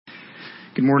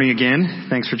Good morning again.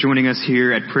 Thanks for joining us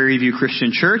here at Prairie View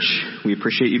Christian Church. We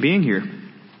appreciate you being here.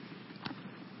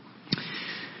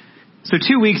 So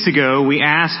 2 weeks ago, we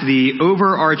asked the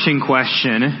overarching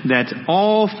question that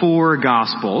all four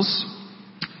Gospels,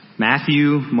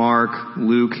 Matthew, Mark,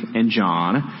 Luke, and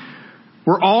John,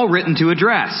 were all written to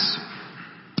address.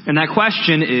 And that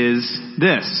question is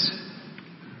this: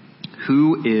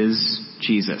 who is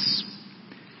Jesus?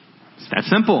 It's that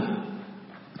simple.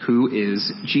 Who is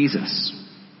Jesus?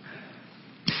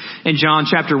 In John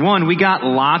chapter 1, we got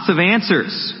lots of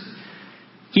answers.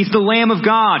 He's the Lamb of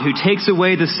God who takes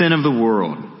away the sin of the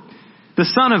world, the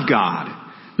Son of God,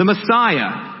 the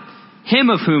Messiah, him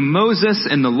of whom Moses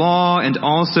and the law and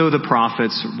also the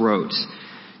prophets wrote,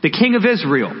 the King of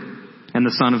Israel and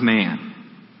the Son of Man.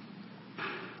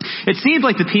 It seemed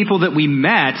like the people that we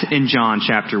met in John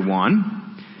chapter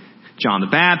 1, John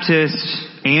the Baptist,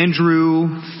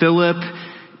 Andrew, Philip,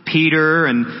 Peter,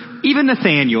 and even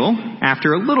Nathanael,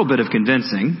 after a little bit of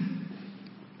convincing,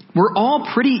 were all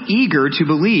pretty eager to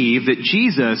believe that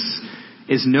Jesus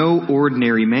is no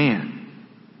ordinary man.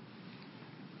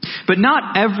 But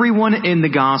not everyone in the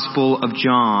Gospel of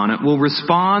John will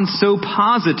respond so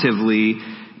positively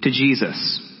to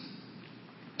Jesus.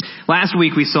 Last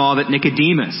week we saw that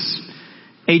Nicodemus,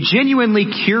 a genuinely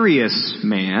curious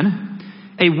man,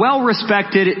 a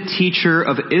well-respected teacher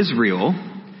of Israel,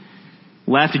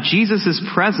 left Jesus'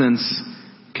 presence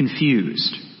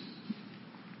confused.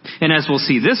 And as we'll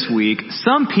see this week,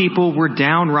 some people were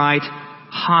downright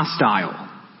hostile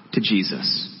to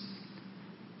Jesus.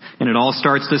 And it all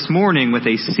starts this morning with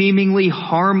a seemingly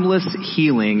harmless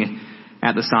healing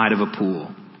at the side of a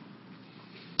pool.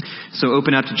 So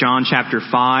open up to John chapter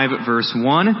 5, verse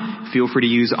 1. Feel free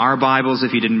to use our Bibles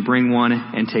if you didn't bring one,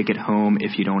 and take it home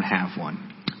if you don't have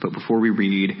one. But before we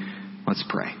read, let's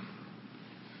pray.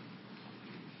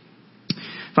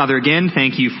 Father, again,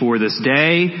 thank you for this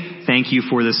day. Thank you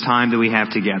for this time that we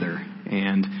have together.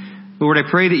 And Lord, I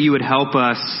pray that you would help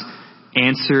us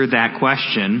answer that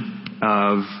question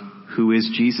of who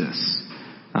is Jesus.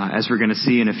 As we're going to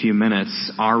see in a few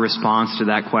minutes, our response to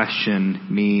that question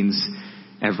means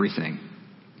everything.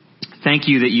 Thank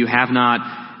you that you have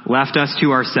not left us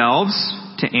to ourselves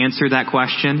to answer that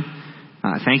question.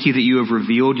 Thank you that you have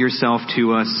revealed yourself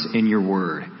to us in your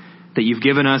word. That you've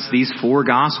given us these four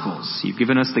Gospels. You've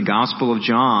given us the Gospel of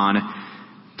John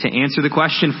to answer the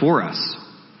question for us.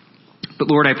 But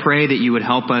Lord, I pray that you would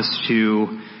help us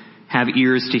to have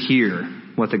ears to hear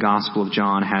what the Gospel of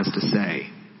John has to say.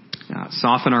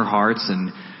 Soften our hearts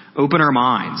and open our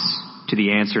minds to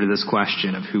the answer to this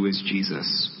question of who is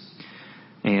Jesus.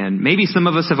 And maybe some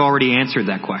of us have already answered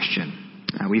that question.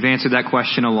 We've answered that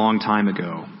question a long time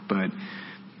ago, but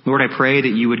Lord, I pray that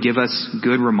you would give us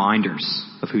good reminders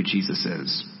of who Jesus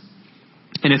is.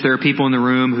 And if there are people in the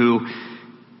room who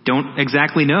don't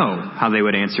exactly know how they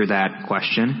would answer that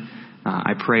question,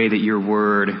 I pray that your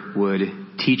word would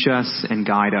teach us and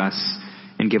guide us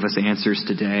and give us answers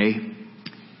today,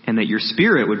 and that your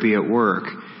Spirit would be at work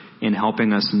in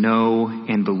helping us know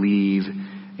and believe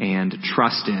and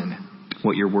trust in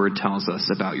what your word tells us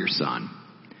about your Son.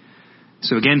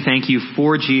 So again, thank you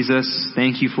for Jesus.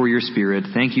 Thank you for your Spirit.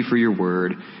 Thank you for your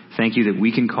word. Thank you that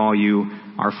we can call you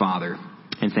our Father.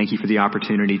 And thank you for the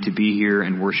opportunity to be here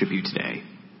and worship you today.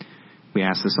 We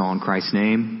ask this all in Christ's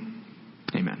name.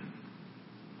 Amen.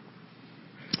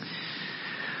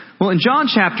 Well, in John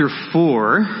chapter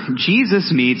 4,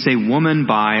 Jesus meets a woman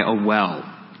by a well.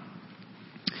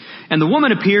 And the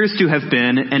woman appears to have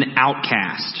been an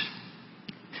outcast.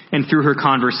 And through her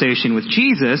conversation with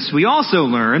Jesus, we also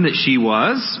learn that she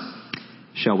was,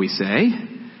 shall we say,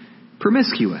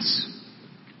 promiscuous.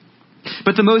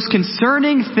 But the most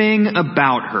concerning thing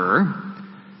about her,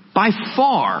 by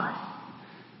far,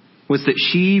 was that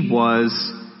she was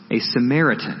a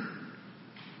Samaritan.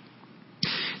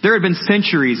 There had been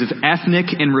centuries of ethnic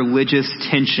and religious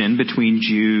tension between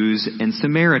Jews and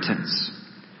Samaritans.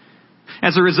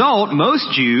 As a result,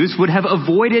 most Jews would have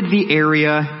avoided the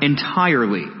area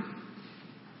entirely.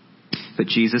 But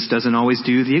Jesus doesn't always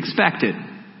do the expected,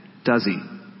 does he?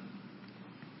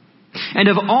 And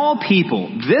of all people,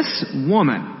 this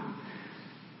woman,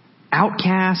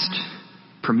 outcast,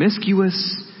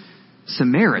 promiscuous,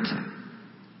 Samaritan,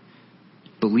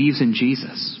 believes in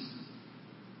Jesus.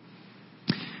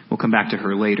 We'll come back to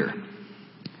her later.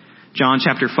 John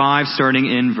chapter 5, starting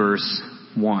in verse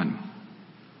 1.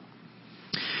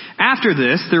 After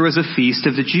this, there was a feast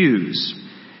of the Jews,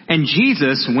 and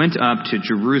Jesus went up to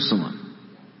Jerusalem.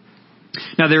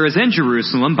 Now there is in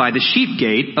Jerusalem by the sheep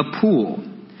gate a pool,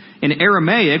 in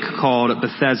Aramaic called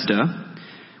Bethesda,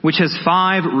 which has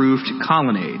 5 roofed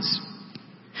colonnades.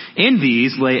 In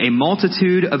these lay a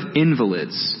multitude of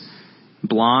invalids,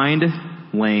 blind,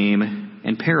 lame,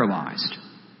 and paralyzed.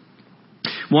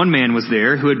 One man was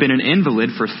there who had been an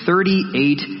invalid for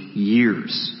 38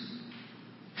 years.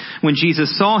 When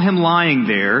Jesus saw him lying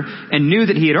there and knew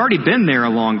that he had already been there a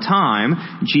long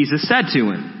time, Jesus said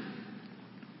to him,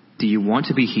 "Do you want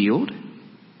to be healed?"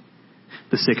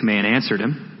 The sick man answered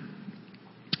him,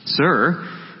 "Sir,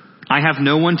 I have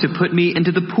no one to put me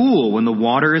into the pool when the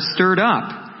water is stirred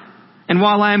up. And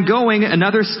while I am going,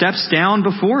 another steps down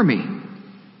before me."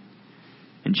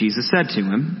 And Jesus said to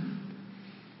him,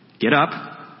 "Get up,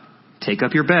 take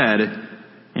up your bed,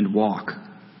 and walk."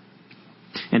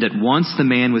 And at once the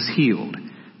man was healed,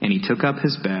 and he took up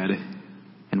his bed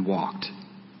and walked.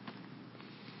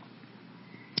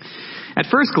 At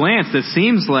first glance, this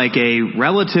seems like a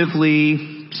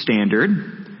relatively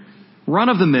standard,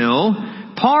 run-of-the-mill,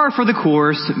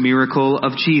 par-for-the-course miracle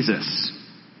of Jesus,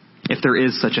 if there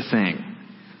is such a thing.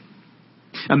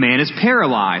 A man is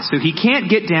paralyzed, so he can't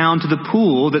get down to the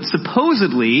pool that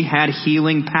supposedly had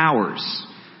healing powers.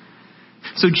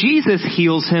 So Jesus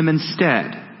heals him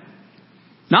instead.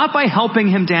 Not by helping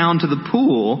him down to the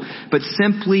pool, but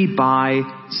simply by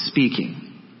speaking.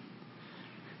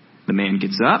 The man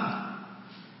gets up,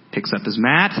 picks up his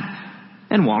mat,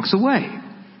 and walks away.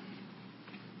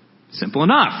 Simple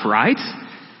enough, right?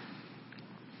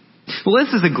 Well,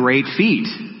 this is a great feat,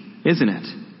 isn't it?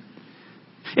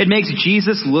 It makes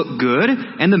Jesus look good,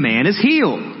 and the man is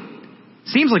healed.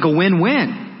 Seems like a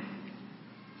win-win.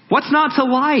 What's not to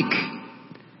like?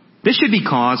 This should be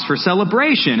cause for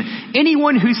celebration.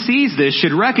 Anyone who sees this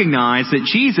should recognize that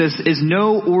Jesus is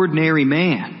no ordinary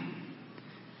man.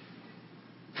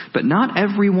 But not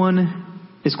everyone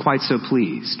is quite so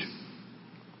pleased.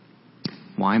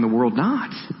 Why in the world not?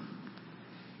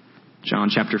 John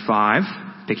chapter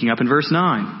 5, picking up in verse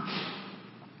 9.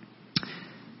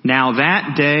 Now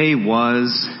that day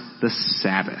was the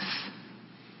Sabbath.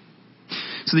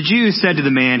 So the Jews said to the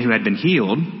man who had been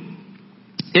healed,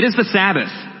 "It is the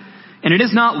Sabbath, and it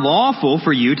is not lawful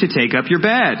for you to take up your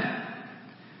bed."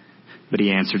 But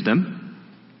he answered them,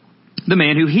 "The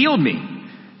man who healed me,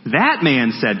 that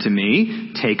man said to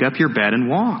me, 'Take up your bed and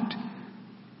walk.'"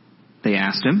 They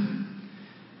asked him,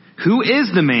 "Who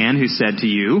is the man who said to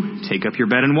you, 'Take up your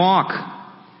bed and walk'?"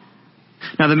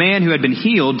 Now the man who had been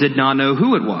healed did not know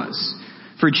who it was,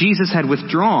 for Jesus had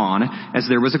withdrawn as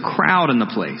there was a crowd in the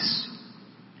place.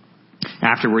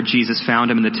 Afterward Jesus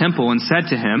found him in the temple and said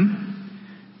to him,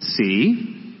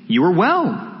 "See, you are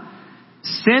well.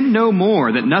 Sin no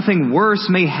more, that nothing worse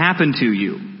may happen to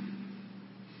you."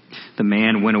 The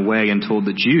man went away and told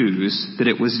the Jews that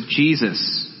it was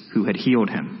Jesus who had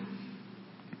healed him.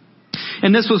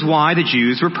 And this was why the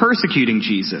Jews were persecuting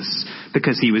Jesus,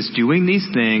 because he was doing these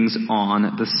things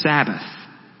on the Sabbath.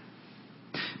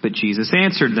 But Jesus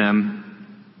answered them,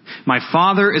 "My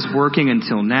Father is working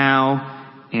until now,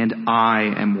 and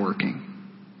I am working."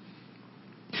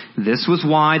 This was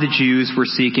why the Jews were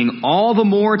seeking all the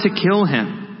more to kill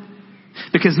him,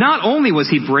 because not only was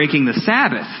he breaking the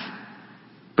Sabbath,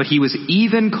 but he was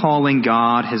even calling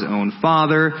God his own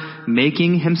Father,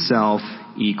 making himself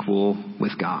equal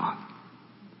with God.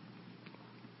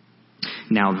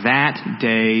 Now that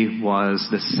day was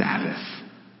the Sabbath.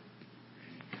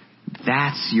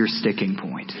 That's your sticking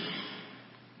point.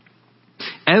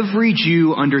 Every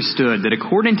Jew understood that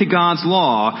according to God's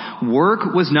law,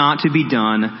 work was not to be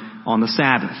done on the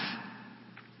Sabbath.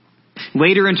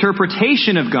 Later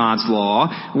interpretation of God's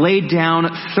law laid down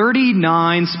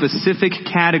 39 specific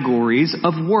categories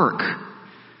of work,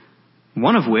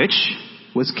 one of which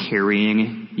was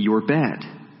carrying your bed.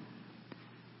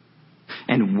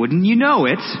 And wouldn't you know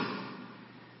it,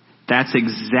 that's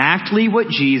exactly what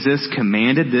Jesus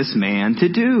commanded this man to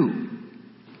do.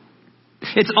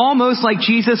 It's almost like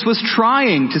Jesus was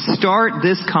trying to start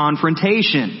this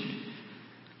confrontation.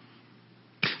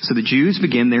 So the Jews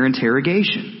begin their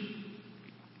interrogation.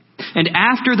 And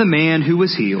after the man who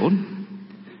was healed,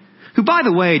 who by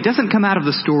the way doesn't come out of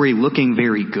the story looking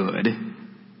very good,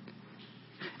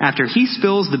 after he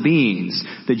spills the beans,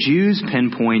 the Jews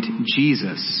pinpoint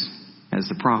Jesus as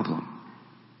the problem.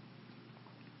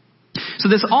 So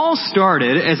this all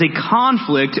started as a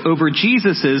conflict over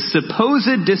Jesus'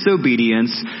 supposed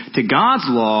disobedience to God's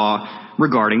law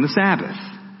regarding the Sabbath.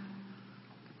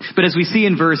 But as we see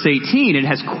in verse 18, it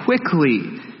has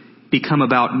quickly become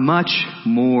about much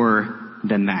more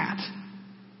than that.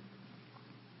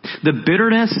 The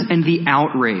bitterness and the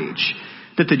outrage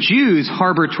that the Jews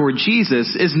harbor toward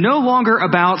Jesus is no longer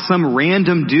about some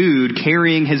random dude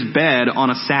carrying his bed on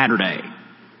a Saturday.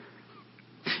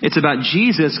 It's about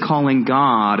Jesus calling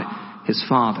God his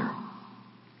Father.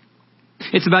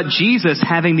 It's about Jesus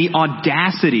having the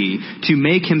audacity to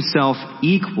make himself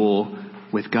equal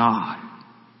with God.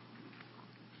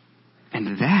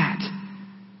 And that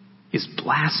is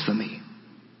blasphemy.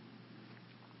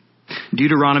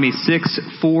 Deuteronomy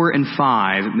 6:4 and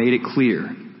 5 made it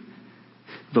clear.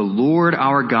 The Lord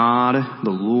our God,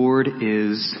 the Lord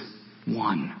is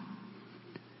one.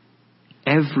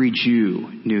 Every Jew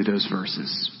knew those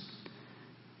verses.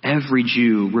 Every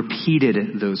Jew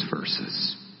repeated those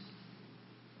verses.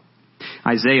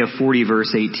 Isaiah 40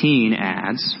 verse 18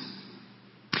 adds,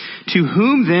 "To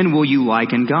whom then will you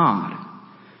liken God?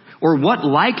 Or what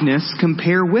likeness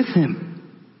compare with him?"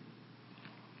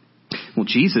 Well,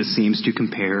 Jesus seems to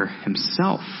compare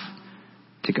himself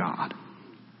to God.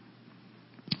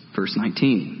 Verse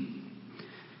 19.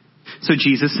 So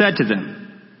Jesus said to them,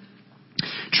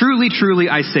 "Truly, truly,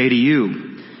 I say to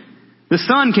you, the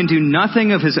Son can do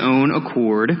nothing of his own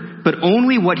accord, but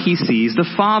only what he sees the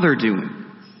Father doing.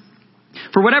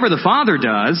 For whatever the Father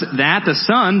does, that the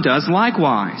Son does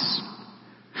likewise.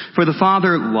 For the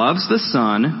Father loves the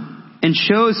Son and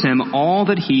shows him all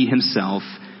that he himself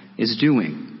is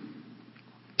doing.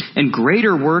 And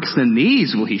greater works than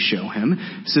these will he show him,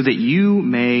 so that you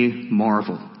may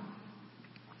marvel.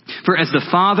 For as the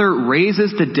Father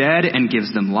raises the dead and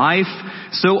gives them life,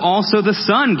 so also the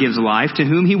Son gives life to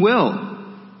whom he will.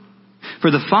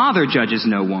 For the Father judges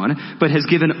no one, but has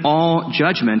given all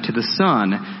judgment to the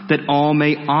Son, that all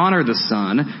may honor the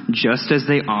Son, just as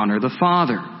they honor the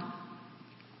Father.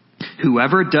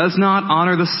 Whoever does not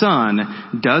honor the Son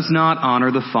does not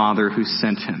honor the Father who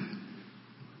sent him."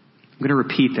 I'm going to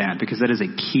repeat that because that is a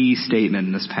key statement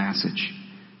in this passage.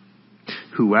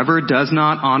 Whoever does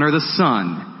not honor the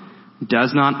Son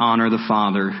does not honor the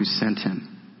Father who sent him.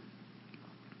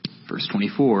 Verse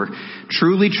 24,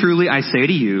 "Truly, truly, I say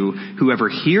to you, whoever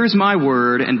hears my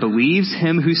word and believes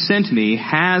him who sent me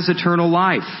has eternal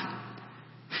life.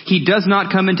 He does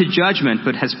not come into judgment,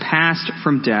 but has passed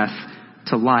from death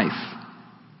to life.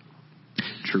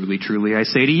 Truly, truly, I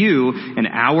say to you, an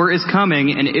hour is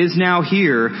coming and is now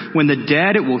here when the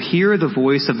dead will hear the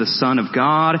voice of the Son of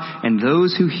God, and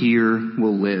those who hear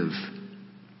will live.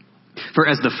 For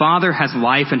as the Father has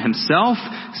life in himself,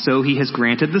 so he has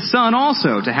granted the Son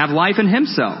also to have life in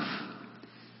himself.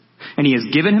 And he has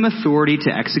given him authority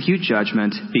to execute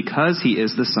judgment because he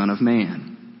is the Son of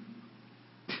Man.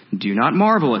 Do not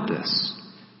marvel at this.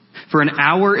 For an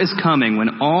hour is coming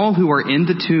when all who are in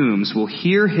the tombs will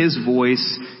hear his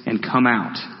voice and come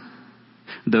out.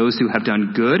 Those who have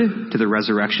done good to the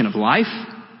resurrection of life,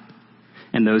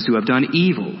 and those who have done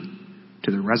evil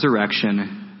to the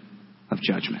resurrection of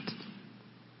judgment."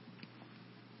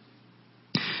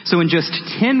 So in just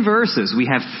 10 verses, we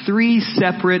have 3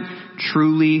 separate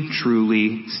truly,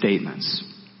 truly statements.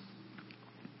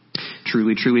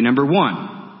 Truly, truly, number 1,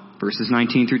 verses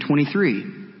 19 through 23.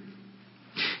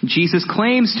 Jesus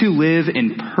claims to live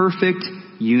in perfect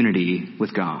unity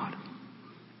with God.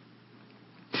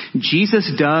 Jesus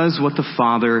does what the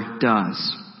Father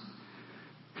does.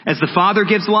 As the Father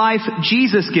gives life,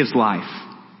 Jesus gives life.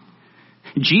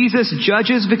 Jesus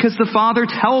judges because the Father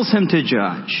tells him to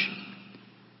judge.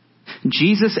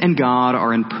 Jesus and God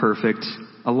are in perfect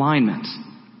alignment.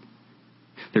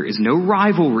 There is no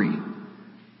rivalry,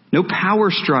 no power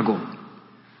struggle,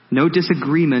 no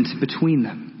disagreement between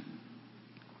them.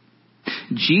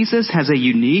 Jesus has a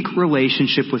unique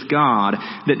relationship with God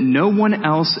that no one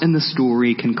else in the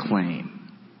story can claim.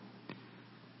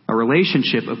 A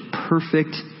relationship of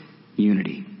perfect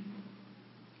unity.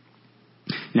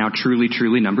 Now, truly,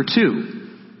 truly, number 2,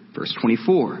 verse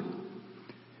 24.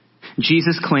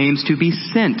 Jesus claims to be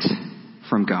sent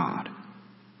from God.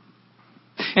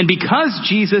 And because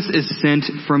Jesus is sent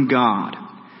from God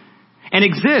and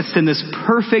exists in this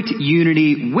perfect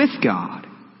unity with God,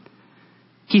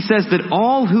 he says that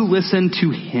all who listen to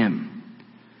him,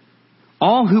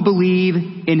 all who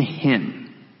believe in him,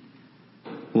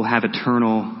 will have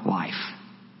eternal life.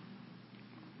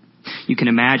 You can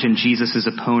imagine Jesus'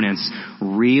 opponents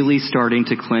really starting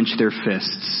to clench their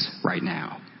fists right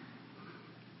now.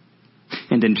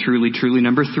 And then truly, truly,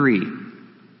 number 3,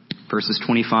 verses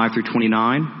 25 through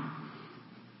 29,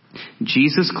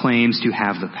 Jesus claims to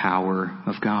have the power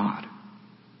of God.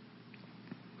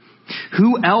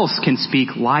 Who else can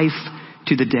speak life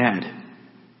to the dead?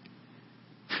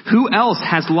 Who else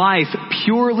has life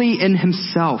purely in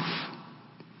himself?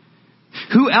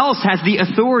 Who else has the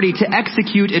authority to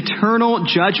execute eternal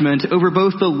judgment over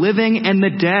both the living and the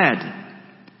dead?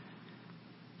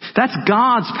 That's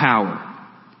God's power,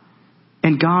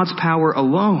 and God's power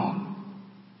alone.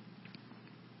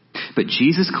 But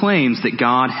Jesus claims that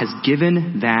God has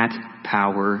given that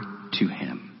power to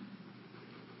him.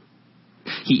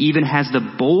 He even has the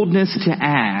boldness to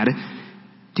add,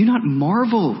 "Do not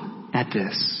marvel at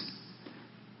this."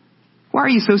 Why are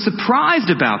you so surprised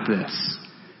about this?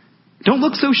 Don't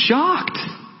look so shocked.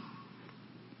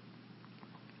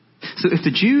 So if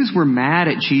the Jews were mad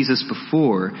at Jesus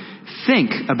before,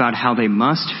 think about how they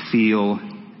must feel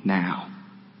now.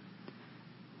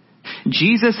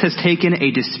 Jesus has taken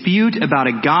a dispute about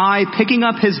a guy picking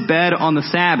up his bed on the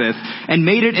Sabbath and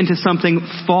made it into something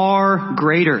far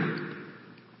greater.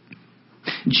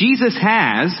 Jesus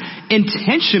has,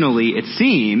 intentionally it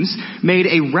seems, made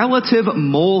a relative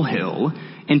molehill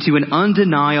into an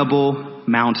undeniable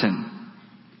mountain.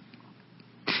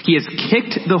 He has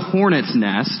kicked the hornet's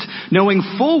nest, knowing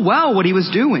full well what he was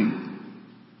doing.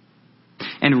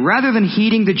 And rather than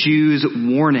heeding the Jews'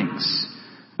 warnings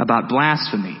about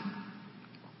blasphemy,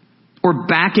 or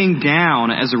backing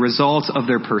down as a result of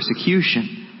their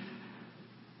persecution,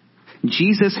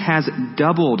 Jesus has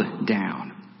doubled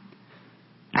down,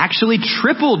 actually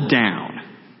tripled down,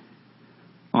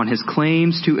 on his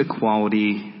claims to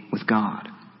equality with God.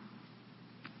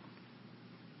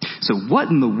 So what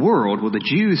in the world will the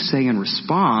Jews say in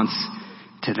response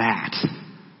to that?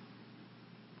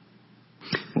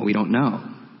 Well, we don't know.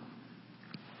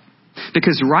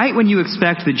 Because right when you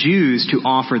expect the Jews to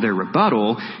offer their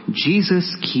rebuttal,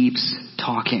 Jesus keeps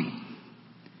talking.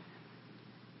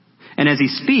 And as he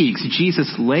speaks,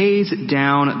 Jesus lays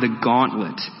down the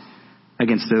gauntlet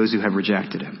against those who have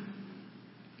rejected him.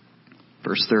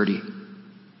 Verse 30.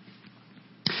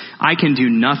 "I can do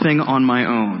nothing on my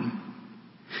own.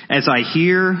 As I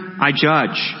hear, I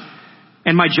judge.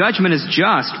 And my judgment is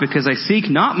just, because I seek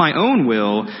not my own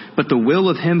will, but the will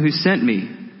of him who sent me.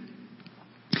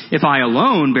 If I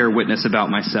alone bear witness about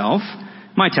myself,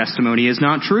 my testimony is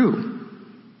not true.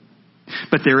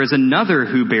 But there is another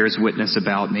who bears witness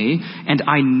about me, and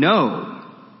I know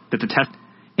that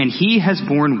and he has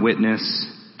borne witness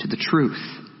to the truth.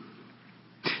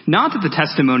 Not that the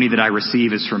testimony that I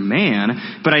receive is from man,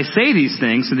 but I say these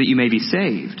things so that you may be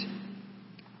saved.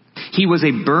 He was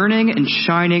a burning and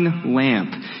shining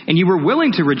lamp, and you were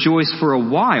willing to rejoice for a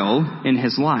while in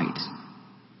his light.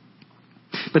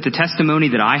 But the testimony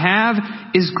that I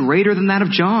have is greater than that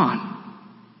of John.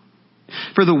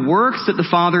 For the works that the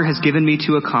Father has given me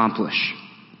to accomplish,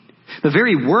 the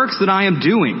very works that I am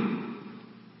doing,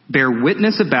 bear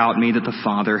witness about me that the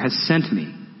Father has sent me.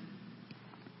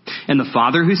 And the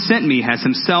Father who sent me has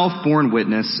himself borne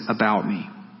witness about me.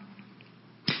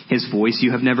 His voice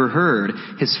you have never heard,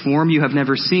 his form you have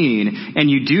never seen, and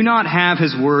you do not have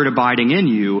his word abiding in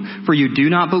you, for you do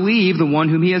not believe the one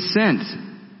whom he has sent.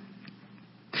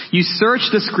 You search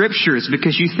the scriptures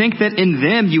because you think that in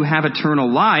them you have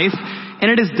eternal life, and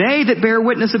it is they that bear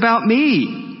witness about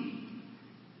me.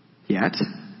 Yet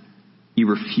you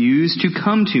refuse to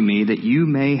come to me that you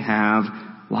may have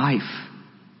life.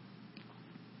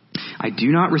 I do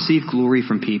not receive glory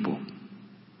from people,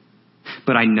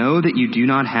 but I know that you do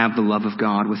not have the love of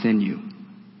God within you.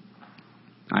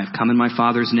 I have come in my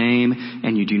Father's name,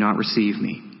 and you do not receive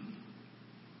me.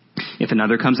 If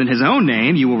another comes in his own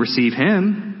name, you will receive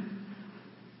him.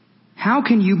 How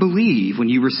can you believe when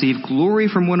you receive glory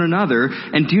from one another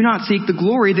and do not seek the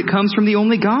glory that comes from the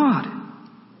only God?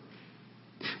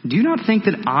 Do not think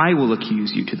that I will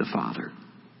accuse you to the Father.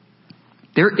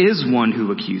 There is one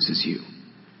who accuses you,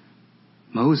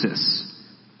 Moses,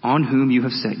 on whom you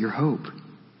have set your hope.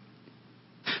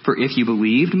 For if you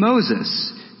believed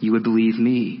Moses, you would believe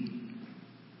me,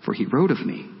 for he wrote of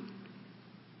me.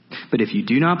 But if you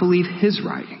do not believe his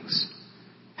writings,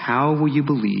 how will you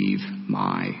believe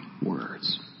my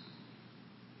words?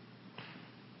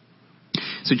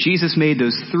 So Jesus made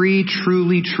those three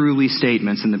truly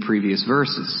statements in the previous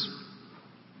verses.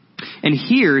 And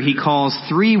here he calls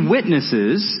three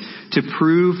witnesses to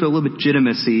prove the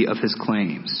legitimacy of his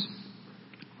claims.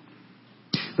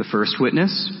 The first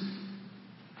witness,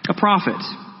 a prophet,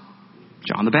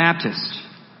 John the Baptist,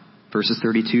 verses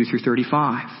 32 through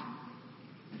 35.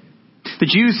 The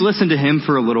Jews listened to him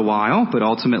for a little while, but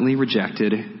ultimately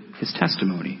rejected his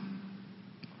testimony.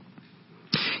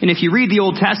 And if you read the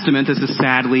Old Testament, this is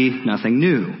sadly nothing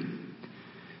new.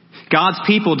 God's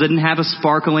people didn't have a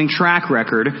sparkling track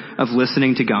record of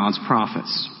listening to God's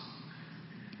prophets.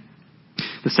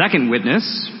 The second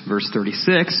witness, verse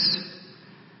 36,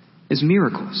 is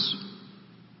miracles.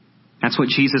 That's what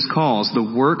Jesus calls the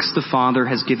works the Father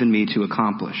has given me to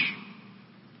accomplish.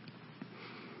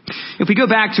 If we go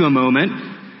back to a moment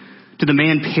to the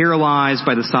man paralyzed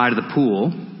by the side of the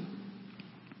pool,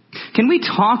 can we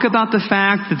talk about the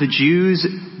fact that the Jews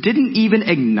didn't even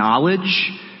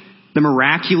acknowledge the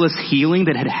miraculous healing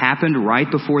that had happened right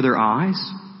before their eyes?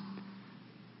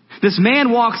 This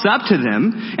man walks up to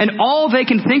them, and all they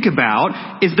can think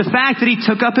about is the fact that he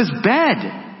took up his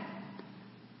bed.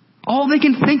 All they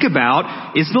can think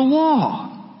about is the law.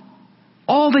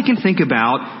 All they can think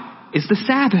about is the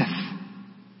Sabbath.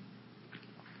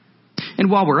 And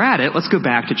while we're at it, let's go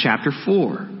back to chapter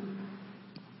 4.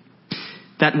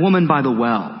 That woman by the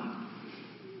well,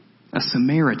 a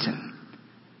Samaritan,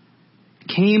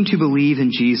 came to believe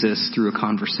in Jesus through a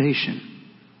conversation.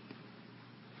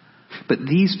 But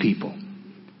these people,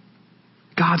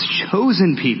 God's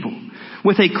chosen people,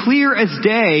 with a clear as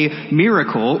day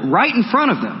miracle right in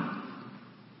front of them,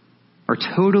 are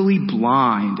totally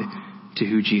blind to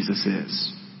who Jesus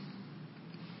is.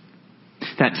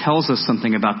 That tells us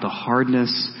something about the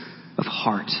hardness of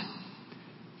heart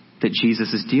that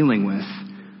Jesus is dealing with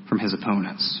from his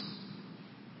opponents.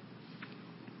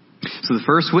 So the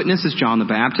first witness is John the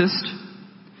Baptist.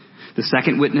 The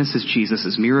second witness is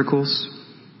Jesus' miracles.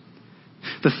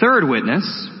 The third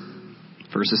witness,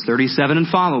 verses 37 and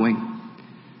following,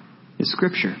 is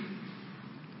Scripture,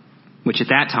 which at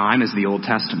that time is the Old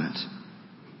Testament.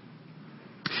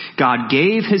 God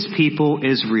gave his people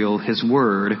Israel his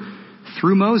word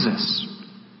through Moses.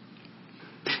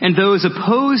 And those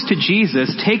opposed to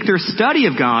Jesus take their study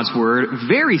of God's word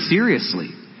very seriously.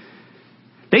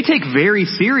 They take very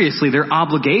seriously their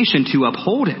obligation to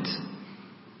uphold it.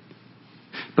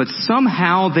 But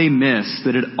somehow they miss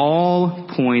that it all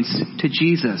points to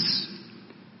Jesus,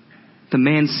 the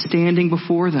man standing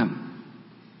before them.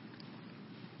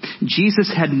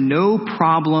 Jesus had no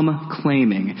problem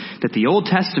claiming that the Old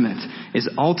Testament is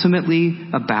ultimately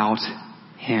about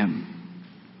him.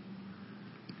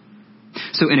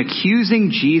 So in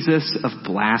accusing Jesus of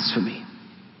blasphemy,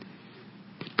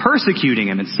 persecuting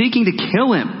him and seeking to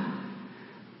kill him,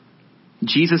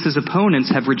 Jesus'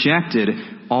 opponents have rejected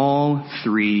all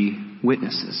three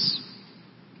witnesses.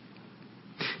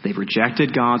 They've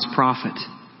rejected God's prophet.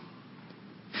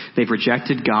 They've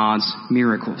rejected God's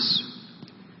miracles.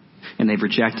 And they've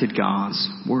rejected God's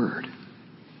word.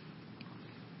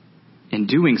 In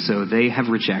doing so, they have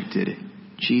rejected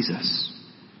Jesus.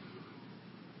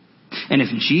 And if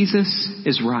Jesus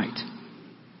is right,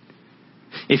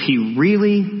 if he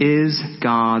really is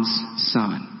God's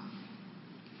Son,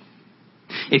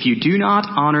 if you do not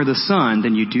honor the Son,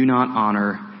 then you do not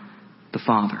honor the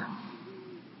Father.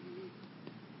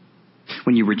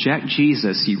 When you reject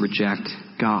Jesus, you reject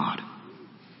God.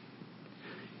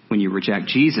 When you reject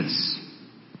Jesus,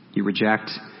 you reject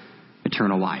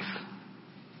eternal life.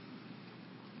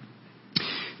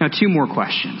 Now, two more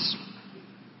questions.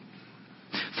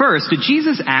 First, did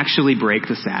Jesus actually break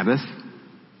the Sabbath?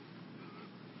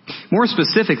 More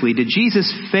specifically, did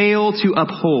Jesus fail to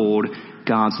uphold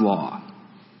God's law?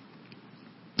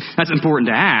 That's important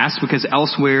to ask because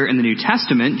elsewhere in the New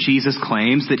Testament, Jesus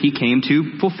claims that he came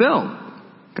to fulfill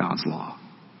God's law.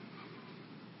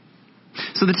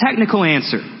 So the technical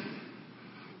answer,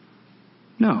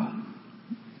 no.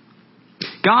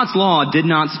 God's law did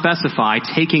not specify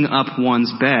taking up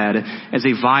one's bed as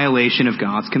a violation of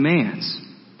God's commands.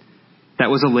 That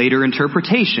was a later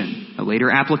interpretation, a later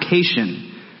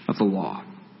application of the law.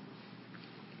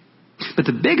 But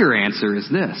the bigger answer is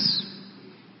this.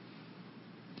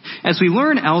 As we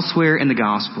learn elsewhere in the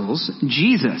Gospels,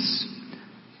 Jesus,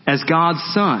 as God's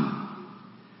Son,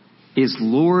 is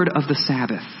Lord of the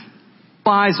Sabbath.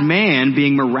 Wise man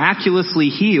being miraculously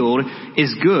healed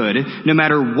is good, no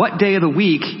matter what day of the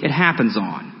week it happens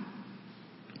on.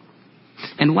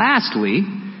 And lastly,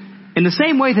 in the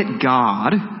same way that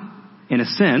God, in a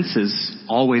sense, is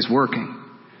always working,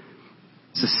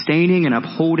 sustaining and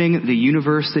upholding the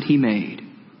universe that he made,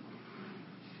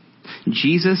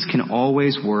 Jesus can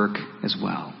always work as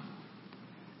well,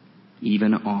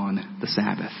 even on the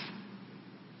Sabbath.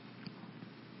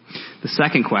 The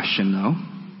second question, though,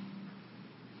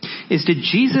 is did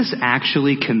Jesus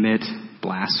actually commit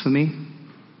blasphemy?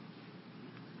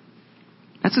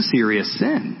 That's a serious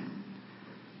sin.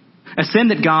 A sin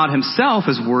that God himself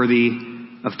is worthy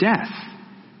of death.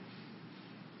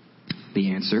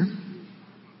 The answer,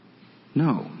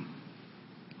 no.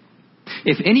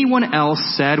 If anyone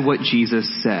else said what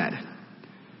Jesus said,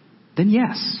 then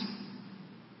yes,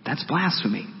 that's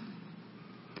blasphemy.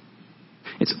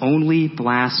 It's only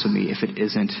blasphemy if it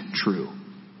isn't true.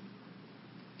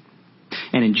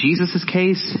 And in Jesus'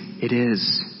 case, it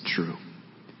is true.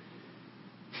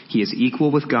 He is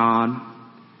equal with God,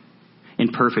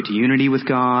 in perfect unity with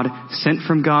God, sent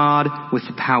from God with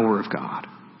the power of God.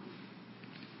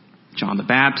 John the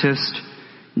Baptist,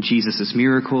 Jesus'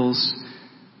 miracles,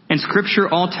 and Scripture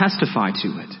all testify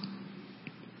to it,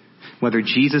 whether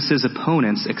Jesus'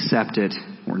 opponents accept it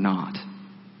or not.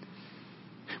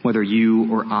 whether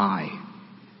you or I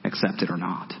accept it or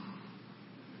not.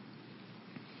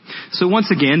 So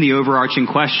once again, the overarching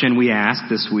question we ask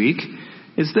this week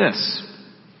is this: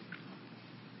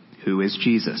 who is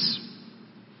Jesus?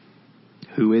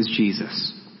 Who is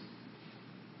Jesus?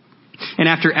 And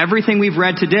after everything we've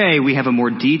read today, we have a more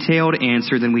detailed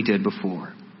answer than we did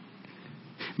before.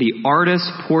 The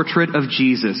artist's portrait of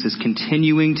Jesus is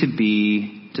continuing to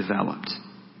be developed.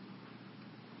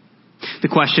 The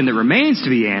question that remains to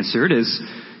be answered is,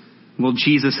 will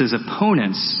Jesus'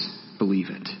 opponents believe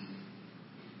it?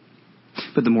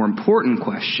 But the more important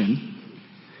question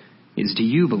is, do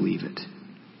you believe it?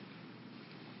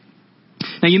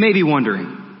 Now you may be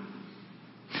wondering,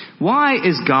 why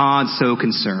is God so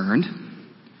concerned?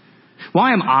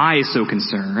 Why am I so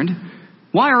concerned?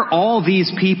 Why are all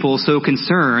these people so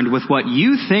concerned with what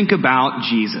you think about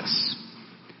Jesus?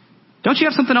 Don't you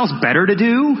have something else better to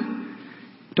do?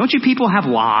 Don't you people have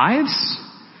lives?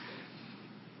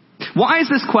 Why is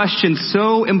this question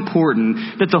so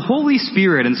important that the Holy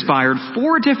Spirit inspired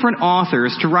 4 different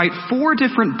authors to write 4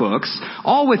 different books,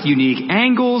 all with unique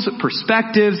angles,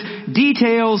 perspectives,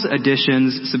 details,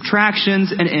 additions,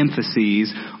 subtractions, and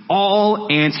emphases,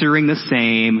 all answering the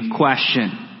same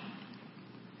question?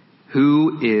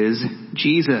 Who is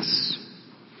Jesus?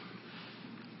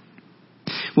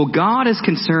 Well, God is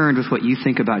concerned with what you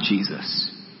think about Jesus.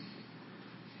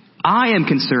 I am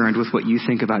concerned with what you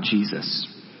think about Jesus.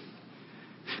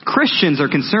 Christians are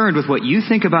concerned with what you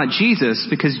think about Jesus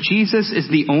because Jesus is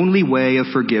the only way of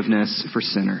forgiveness for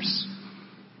sinners.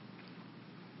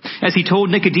 As he told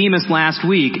Nicodemus last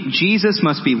week, Jesus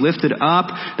must be lifted up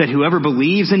that whoever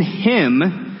believes in him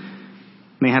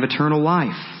may have eternal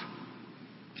life.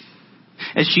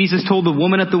 As Jesus told the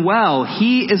woman at the well,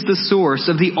 he is the source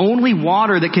of the only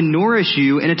water that can nourish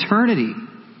you in eternity.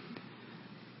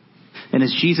 And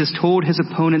as Jesus told his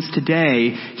opponents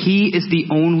today, he is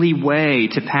the only way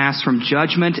to pass from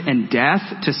judgment and death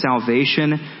to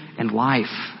salvation and life.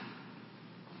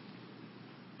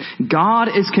 God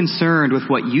is concerned with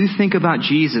what you think about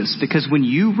Jesus because when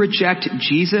you reject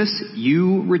Jesus,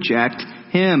 you reject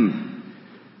him.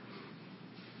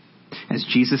 As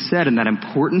Jesus said in that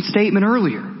important statement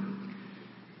earlier,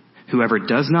 whoever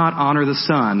does not honor the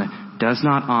Son does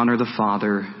not honor the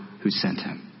Father who sent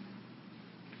him.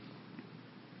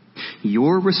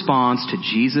 Your response to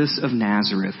Jesus of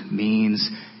Nazareth means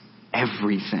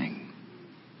everything.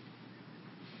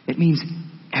 It means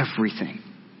everything.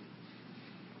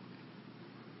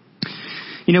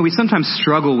 You know, we sometimes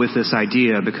struggle with this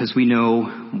idea because we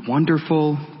know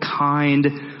wonderful, kind,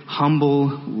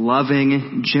 humble,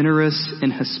 loving, generous,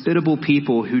 and hospitable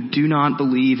people who do not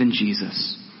believe in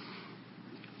Jesus.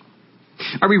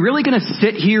 Are we really going to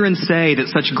sit here and say that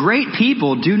such great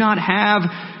people do not have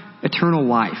eternal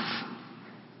life?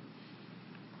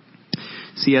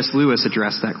 C.S. Lewis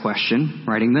addressed that question,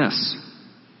 writing this: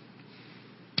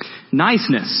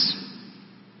 niceness,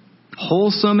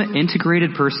 wholesome,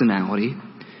 integrated personality,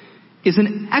 is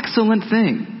an excellent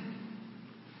thing.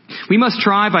 We must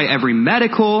try by every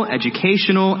medical,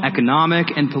 educational, economic,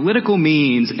 and political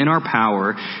means in our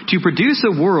power to produce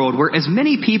a world where as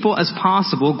many people as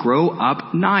possible grow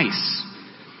up nice.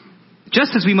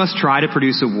 Just as we must try to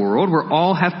produce a world where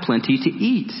all have plenty to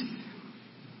eat.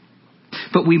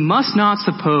 But we must not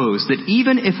suppose that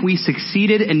even if we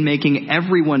succeeded in making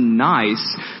everyone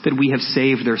nice, that we have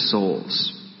saved their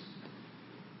souls.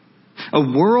 A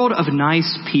world of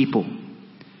nice people,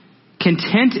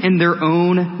 content in their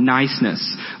own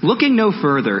niceness, looking no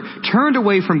further, turned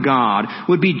away from God,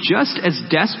 would be just as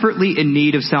desperately in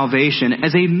need of salvation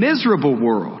as a miserable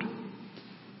world,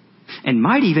 and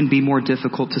might even be more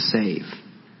difficult to save.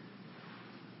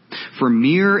 For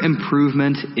mere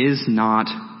improvement is not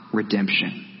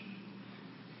redemption.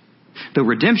 Though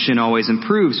redemption always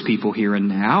improves people here and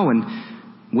now and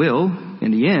will,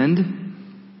 in the end,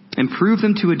 improve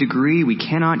them to a degree we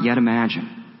cannot yet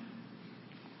imagine.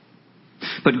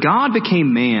 But God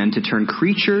became man to turn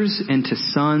creatures into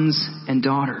sons and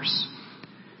daughters.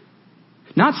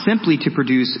 Not simply to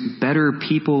produce better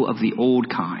people of the old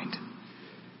kind,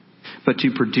 but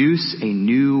to produce a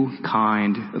new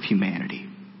kind of humanity.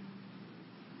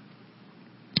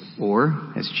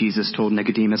 Or, as Jesus told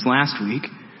Nicodemus last week,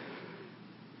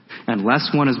 unless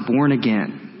one is born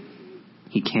again,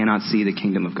 he cannot see the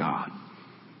kingdom of God.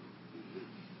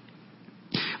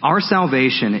 Our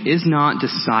salvation is not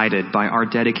decided by our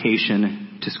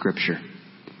dedication to Scripture.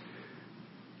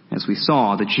 As we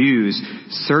saw, the Jews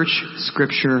search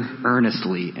Scripture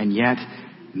earnestly and yet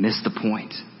miss the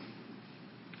point.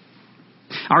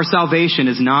 Our salvation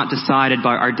is not decided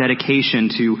by our dedication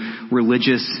to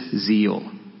religious zeal.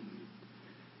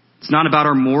 It's not about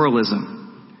our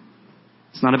moralism.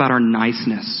 It's not about our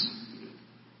niceness.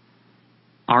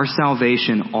 Our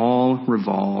salvation all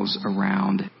revolves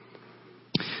around.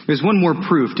 There's one more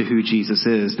proof to who Jesus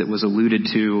is that was alluded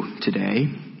to today,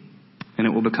 and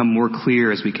it will become more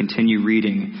clear as we continue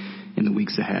reading in the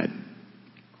weeks ahead.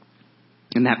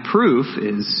 And that proof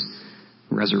is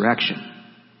resurrection.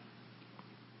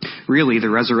 Really, the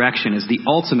resurrection is the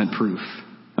ultimate proof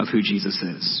of who Jesus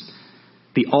is,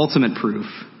 the ultimate proof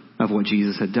of what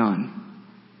Jesus had done.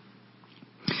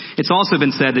 It's also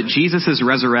been said that Jesus'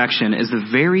 resurrection is the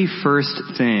very first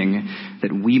thing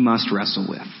that we must wrestle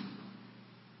with.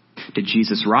 Did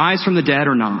Jesus rise from the dead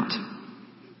or not?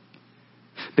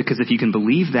 Because if you can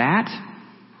believe that,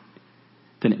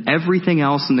 then everything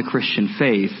else in the Christian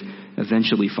faith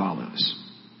eventually follows.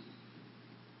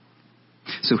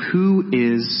 So who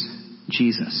is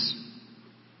Jesus?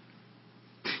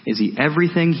 Is he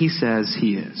everything he says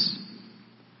he is?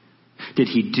 Did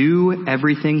he do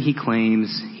everything he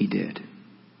claims he did?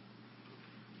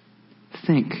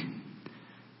 Think,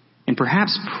 and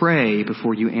perhaps pray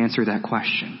before you answer that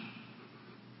question,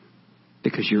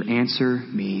 because your answer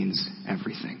means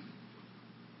everything.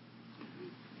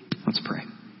 Let's pray.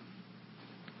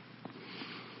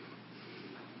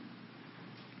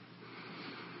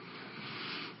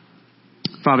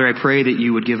 Father, I pray that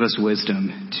you would give us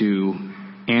wisdom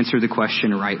to answer the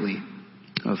question rightly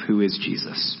of who is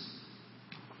Jesus.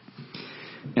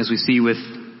 As we see with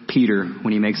Peter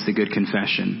when he makes the good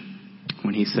confession,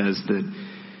 when he says that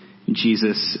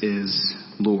Jesus is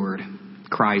Lord,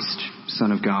 Christ,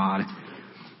 Son of God,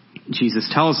 Jesus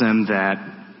tells him that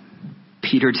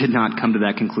Peter did not come to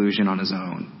that conclusion on his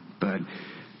own, but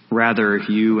rather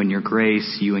you and your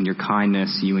grace, you and your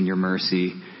kindness, you and your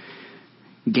mercy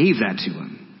gave that to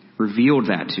him, revealed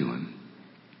that to him.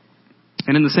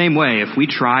 And in the same way, if we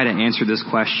try to answer this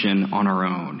question on our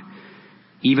own,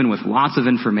 even with lots of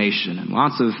information and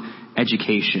lots of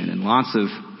education and lots of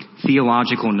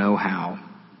theological know-how,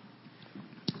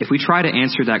 if we try to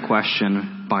answer that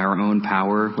question by our own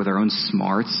power, with our own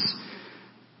smarts,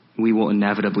 we will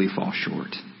inevitably fall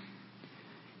short.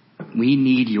 We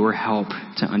need your help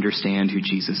to understand who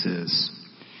Jesus is.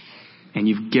 And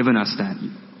you've given us that.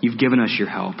 You've given us your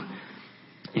help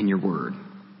in your word.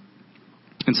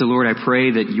 And so, Lord, I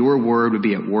pray that your word would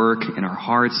be at work in our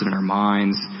hearts and in our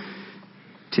minds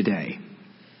today.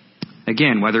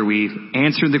 Again, whether we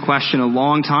answered the question a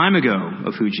long time ago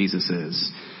of who Jesus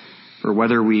is, or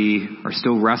whether we are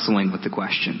still wrestling with the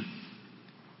question,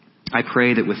 I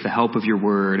pray that with the help of your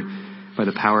word, by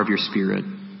the power of your Spirit,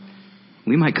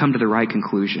 we might come to the right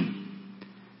conclusion,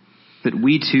 that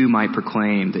we too might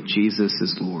proclaim that Jesus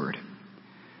is Lord,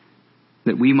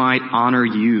 that we might honor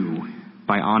you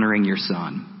by honoring your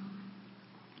Son,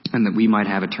 and that we might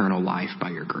have eternal life by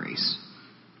your grace.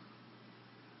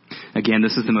 Again,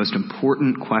 this is the most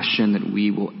important question that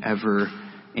we will ever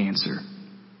answer.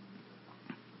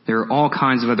 There are all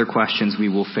kinds of other questions we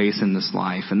will face in this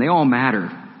life, and they all matter.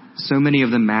 So many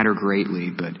of them matter greatly,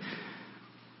 but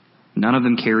none of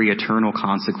them carry eternal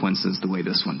consequences the way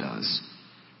this one does.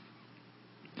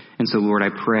 And so, Lord, I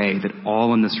pray that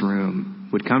all in this room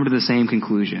would come to the same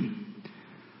conclusion,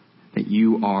 that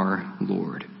you are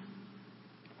Lord.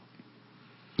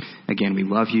 Again, we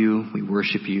love you. We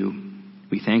worship you.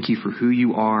 We thank you for who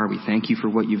you are. We thank you for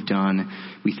what you've done.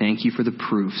 We thank you for the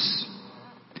proofs.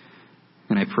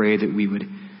 And I pray that we would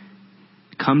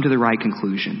come to the right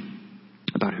conclusion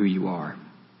about who you are,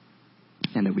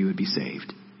 and that we would be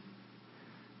saved.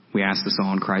 We ask this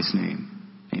all in Christ's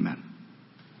name. Amen.